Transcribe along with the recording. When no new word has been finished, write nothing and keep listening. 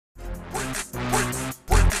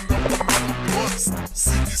See me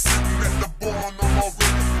sitting at the bar and I'm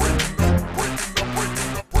already breaking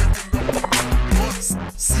up blunts.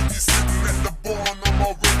 See me sitting at the bar and I'm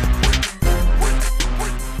already breaking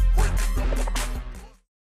up.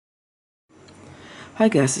 Hi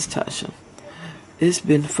guys, it's Tasha. It's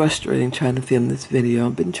been frustrating trying to film this video.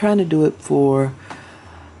 I've been trying to do it for,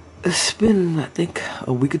 it's been I think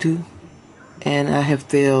a week or two, and I have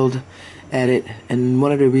failed at it. And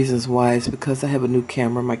one of the reasons why is because I have a new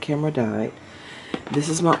camera. My camera died. This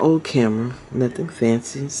is my old camera, nothing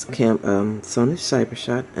fancy. It's Sony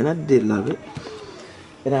CyberShot, and I did love it.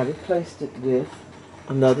 And I replaced it with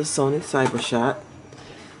another Sony CyberShot,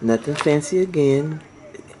 nothing fancy again.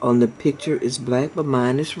 On the picture it's black, but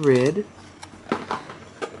mine is red.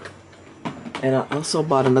 And I also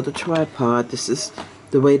bought another tripod. This is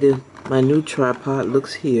the way my new tripod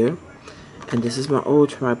looks here. And this is my old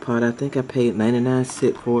tripod. I think I paid 99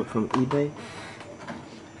 cents for it from eBay.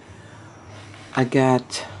 I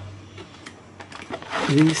got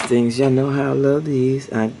these things. Y'all know how I love these.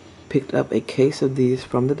 I picked up a case of these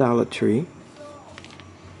from the Dollar Tree.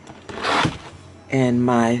 And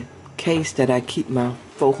my case that I keep my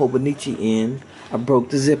faux Hobonichi in, I broke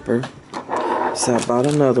the zipper. So I bought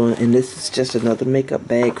another one, and this is just another makeup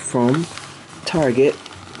bag from Target.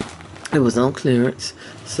 It was on clearance,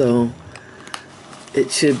 so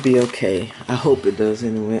it should be okay. I hope it does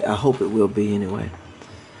anyway. I hope it will be anyway.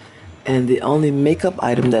 And the only makeup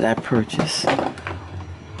item that I purchased,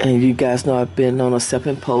 and you guys know I've been on a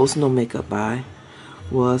self-imposed no makeup buy,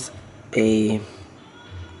 was a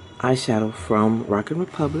eyeshadow from Rock &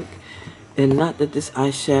 Republic. And not that this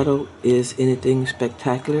eyeshadow is anything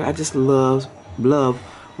spectacular. I just love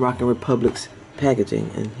Rock & Republic's packaging,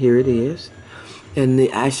 and here it is. And the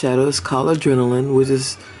eyeshadow is called Adrenaline, which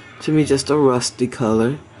is to me just a rusty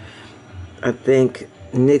color. I think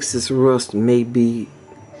NYX's rust may be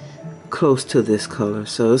close to this color,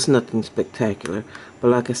 so it's nothing spectacular. But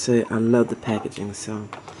like I said, I love the packaging, so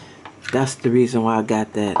that's the reason why I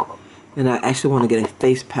got that. And I actually want to get a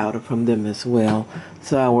face powder from them as well,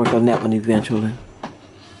 so I'll work on that one eventually.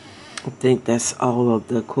 I think that's all of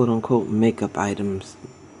the quote-unquote makeup items.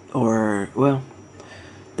 Or, well,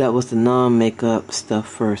 that was the non-makeup stuff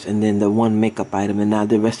first, and then the one makeup item, and now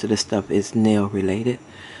the rest of the stuff is nail related.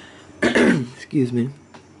 Excuse me.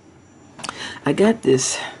 I got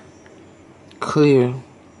this clear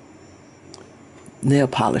nail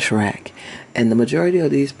polish rack, and the majority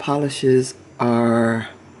of these polishes are,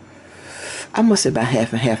 I must say, about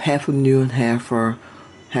half and half. Half are new and half are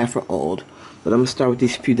old. But I'm going to start with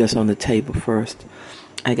these few that's on the table first.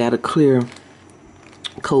 I got a clear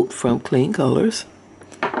coat from Clean Colors.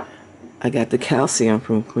 I got the calcium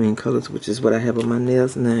from Clean Colors, which is what I have on my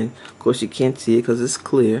nails now. Of course, you can't see it because it's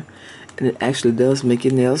clear. And it actually does make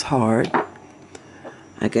your nails hard.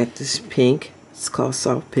 I got this pink. It's called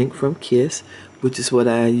Soft Pink from Kiss, which is what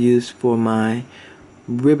I used for my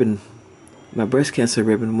ribbon, my breast cancer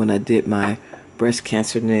ribbon, when I did my breast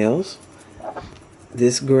cancer nails.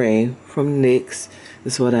 This gray from NYX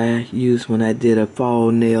is what I used when I did a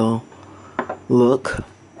fall nail look.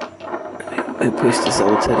 I push this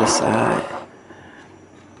over to the side.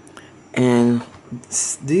 And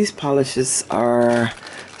these polishes are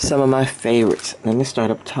some of my favorites. Let me start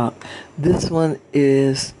up top. This one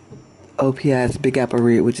is OPI's Big Apple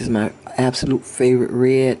Red, which is my absolute favorite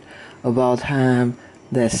red of all time.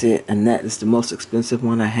 That's it, and that is the most expensive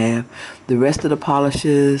one I have. The rest of the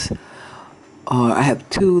polishes, I have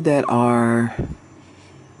two that are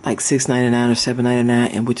like $6.99 or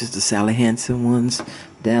 $7.99, and which is the Sally Hansen ones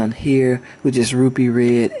down here, which is Ruby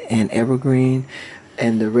Red and Evergreen,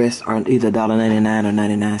 and the rest are either $1.99 or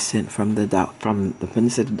 99 cents from the dollar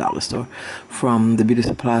store, from the beauty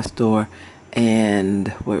supply store, and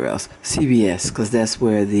where else? CVS, because that's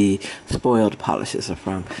where the spoiled polishes are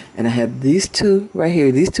from. And I have these two right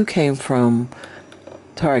here. These two came from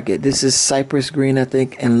Target. This is Cypress Green, I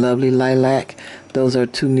think, and Lovely Lilac. Those are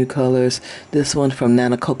two new colors. This one from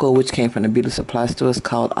Nana Coco, which came from the beauty supply store, is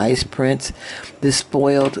called Ice Prince. This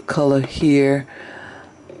spoiled color here,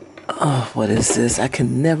 oh, what is this? I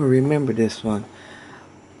can never remember this one.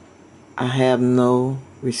 I have no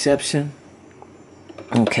reception.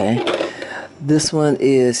 Okay. This one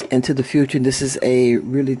is Into the Future. This is a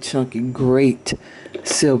really chunky, great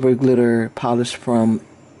silver glitter polish from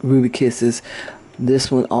Ruby Kisses.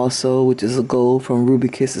 This one also, which is a gold from Ruby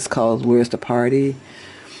Kisses, called Where's the Party.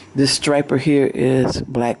 This striper here is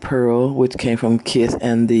Black Pearl, which came from Kiss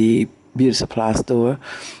and the beauty supply store.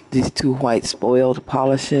 These two white spoiled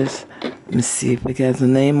polishes. Let me see if it has a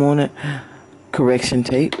name on it. Correction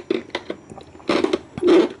Tape.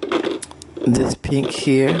 This pink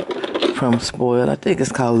here from Spoiled. I think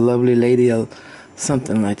it's called Lovely Lady or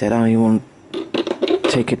something like that. I don't even want to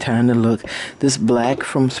take your time to look. This black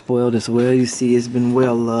from Spoiled as well. You see it's been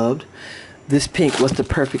well loved. This pink was the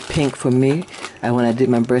perfect pink for me when I did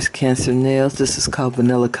my breast cancer nails. This is called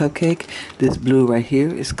Vanilla Cupcake. This blue right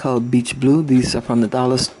here is called Beach Blue. These are from the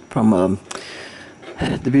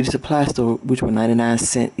beauty supply store, which were 99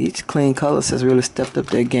 cents each. Clean Colors has really stepped up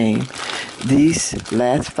their game. These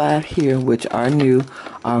last 5 here, which are new,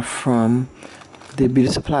 are from the beauty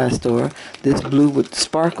supply store. This blue with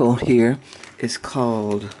sparkle here is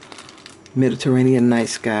called Mediterranean Night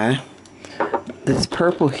Sky. This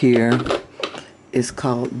purple here is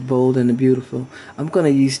called Bold and the Beautiful. I'm going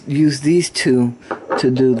to use these two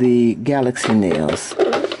to do the Galaxy nails.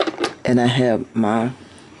 And I have my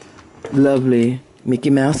lovely Mickey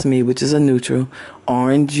Mouse Me, which is a neutral,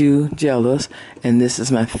 Orange You Jealous, and this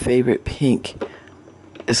is my favorite pink.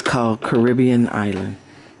 It's called Caribbean Island.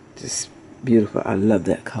 Just beautiful. I love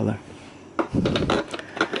that color.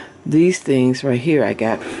 These things right here I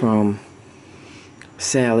got from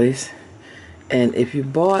Sally's. And if you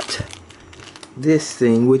bought this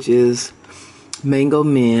thing, which is Mango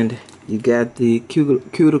Mend, you got the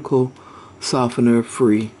cuticle softener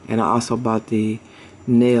free. And I also bought the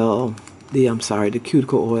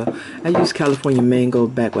cuticle oil. I used California Mango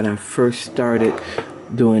back when I first started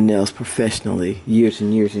doing nails professionally years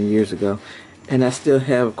and years and years ago. And I still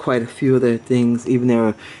have quite a few of their things, even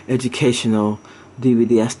their educational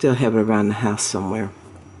DVD. I still have it around the house somewhere.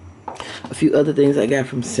 A few other things I got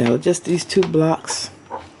from Sal. Just these 2 blocks.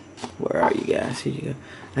 Where are you guys? Here you go.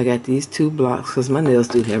 I got these 2 blocks because my nails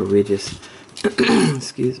do have ridges.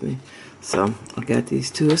 Excuse me. So I got these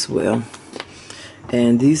 2 as well.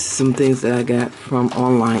 And these are some things that I got from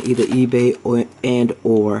online, either eBay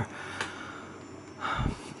or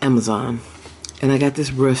Amazon. And I got this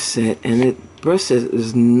brush set, and brush set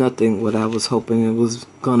is nothing what I was hoping it was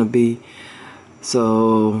gonna be.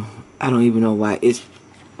 So I don't even know why. It's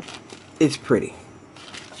pretty.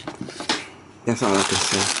 That's all I can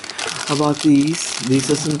say. I bought these. These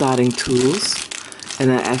are some dotting tools,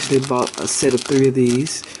 and I actually bought a set of 3 of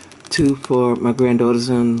these. 2 for my granddaughters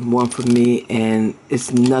and 1 for me, and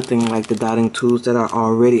it's nothing like the dotting tools that I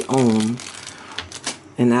already own.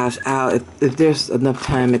 And if there's enough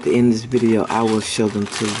time at the end of this video, I will show them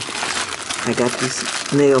to you. I got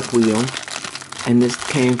this nail wheel, and this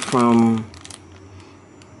came from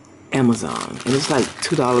Amazon, and it's like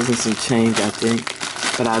 $2 and some change, I think.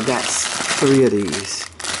 But I got 3 of these,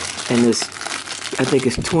 and I think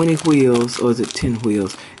it's 20 wheels, or is it 10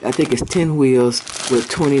 wheels? I think it's 10 wheels with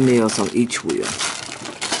 20 nails on each wheel.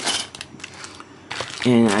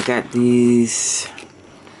 And I got these.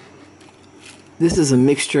 This is a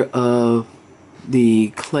mixture of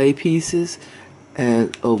the clay pieces,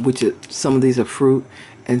 and some of these are fruit,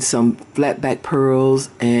 and some flat back pearls,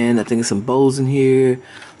 and I think there's some bowls in here,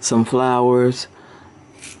 some flowers.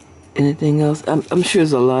 Anything else? I'm sure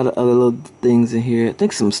there's a lot of other little things in here. I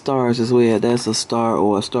think some stars as well. That's a star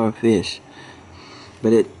or a starfish.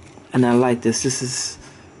 And I like this. This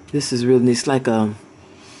is really neat. It's like a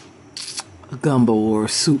gumbo or a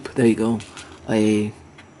soup. There you go. A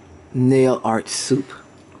nail art soup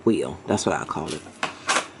wheel. That's what I call it.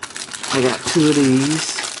 I got 2 of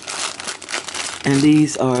these. And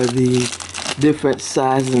these are the different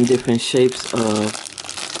sizes and different shapes of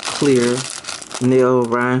clear nail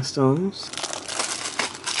rhinestones.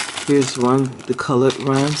 Here's one, the colored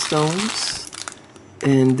rhinestones,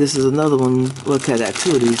 and this is another one. Look at that,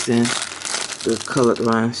 2 of these then, the colored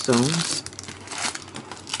rhinestones.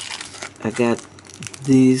 I got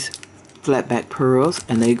these flat back pearls,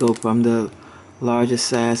 and they go from the largest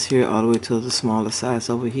size here all the way to the smaller size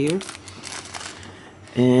over here.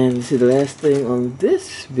 And see, the last thing on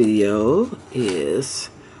this video is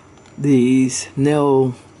these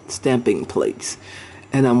nail stamping plates,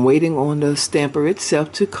 and I'm waiting on the stamper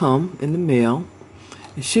itself to come in the mail.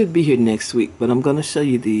 It should be here next week, but I'm gonna show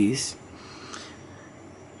you these.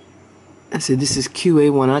 I said this is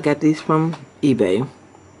QA1. I got these from eBay,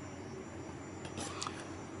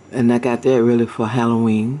 and I got that really for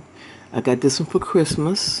Halloween. I got this one for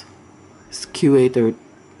Christmas. It's QA30.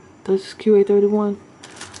 This is QA31.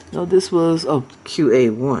 No, this was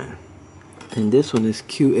QA1, and this one is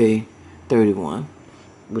QA31,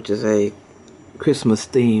 which is a Christmas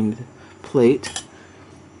themed plate.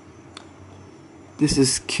 This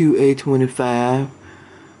is QA25,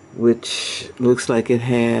 which looks like it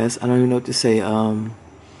has, I don't even know what to say,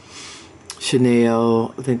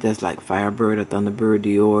 Chanel, I think that's like Firebird or Thunderbird,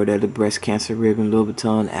 Dior, they're the breast cancer ribbon, Louis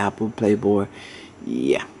Vuitton, Apple, Playboy.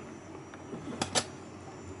 Yeah.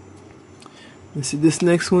 Let's see, this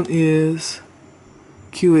next one is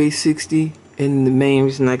QA60, and the main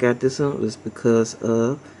reason I got this one was because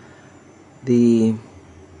of the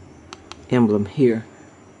emblem here,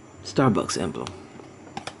 Starbucks emblem.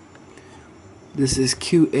 This is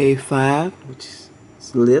QA5, which is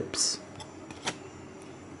lips.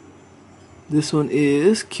 This one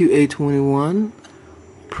is QA21,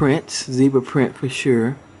 prints, zebra print for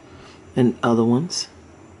sure, and other ones.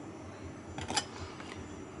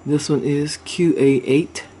 This one is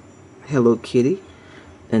QA8, Hello Kitty,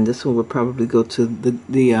 and this one will probably go to the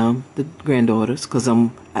granddaughters, because I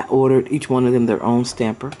ordered each one of them their own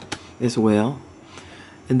stamper as well.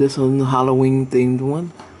 And this one, the Halloween themed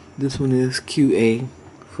one. This one is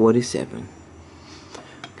QA47.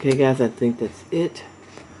 Okay, guys, I think that's it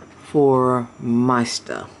for my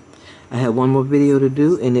stuff. I have one more video to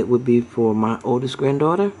do, and it would be for my oldest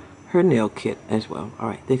granddaughter, her nail kit as well.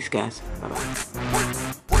 Alright, thanks guys. Bye bye.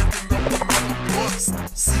 Breaking up another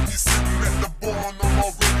bus.